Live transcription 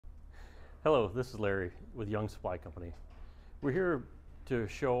Hello, this is Larry with Young Supply Company. We're here to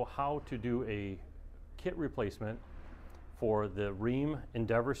show how to do a kit replacement for the Rheem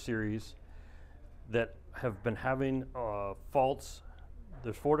Endeavor series that have been having faults.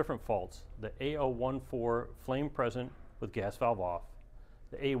 There's 4 different faults. The A014 flame present with gas valve off,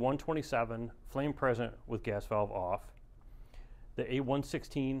 the A127 flame present with gas valve off, the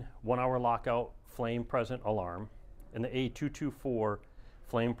A116 1-hour lockout flame present alarm, and the A224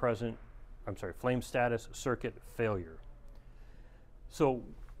 flame status circuit failure. So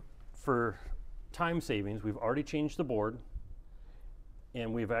for time savings, we've already changed the board,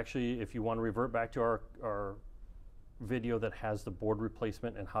 and we've actually, if you want to revert back to our video that has the board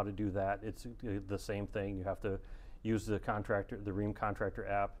replacement and how to do that, it's the same thing. You have to use the Rheem contractor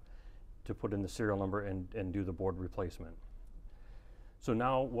app to put in the serial number and do the board replacement. So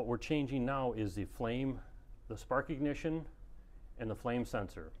now what we're changing now is the spark ignition and the flame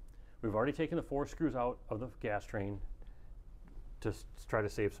sensor. We've already taken the 4 screws out of the gas train to try to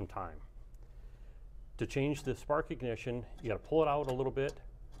save some time. To change the spark ignition, you got to pull it out a little bit,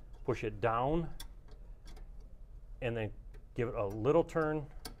 push it down, and then give it a little turn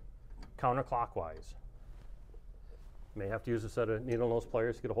counterclockwise. You may have to use a set of needle nose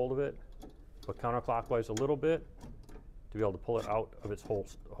pliers to get a hold of it, but counterclockwise a little bit to be able to pull it out of its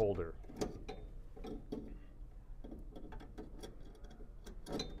holder.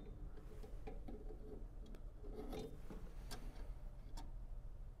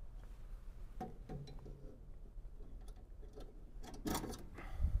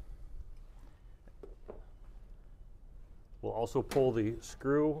 We'll also pull the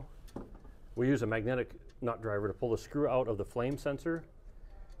screw. We use a magnetic nut driver to pull the screw out of the flame sensor.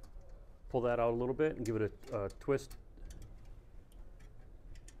 Pull that out a little bit and give it a twist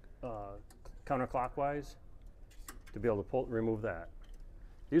counterclockwise to be able to remove that.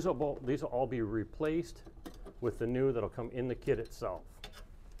 These will all be replaced with the new that'll come in the kit itself.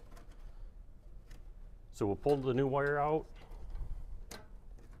 So we'll pull the new wire out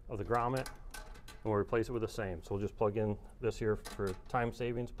of the grommet, and we'll replace it with the same. So we'll just plug in this here for time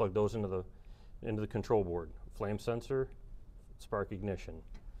savings, plug those into the control board. Flame sensor, spark ignition.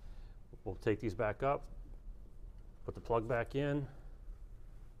 We'll take these back up, put the plug back in.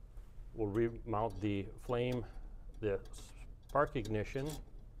 We'll remount the spark ignition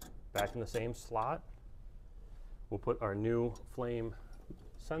back in the same slot. We'll put our new flame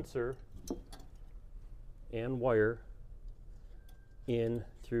sensor and wire in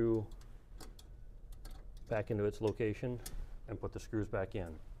through back into its location and put the screws back in.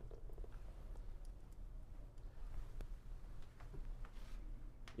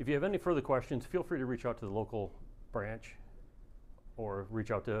 If you have any further questions, feel free to reach out to the local branch or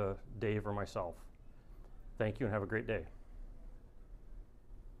reach out to Dave or myself. Thank you and have a great day.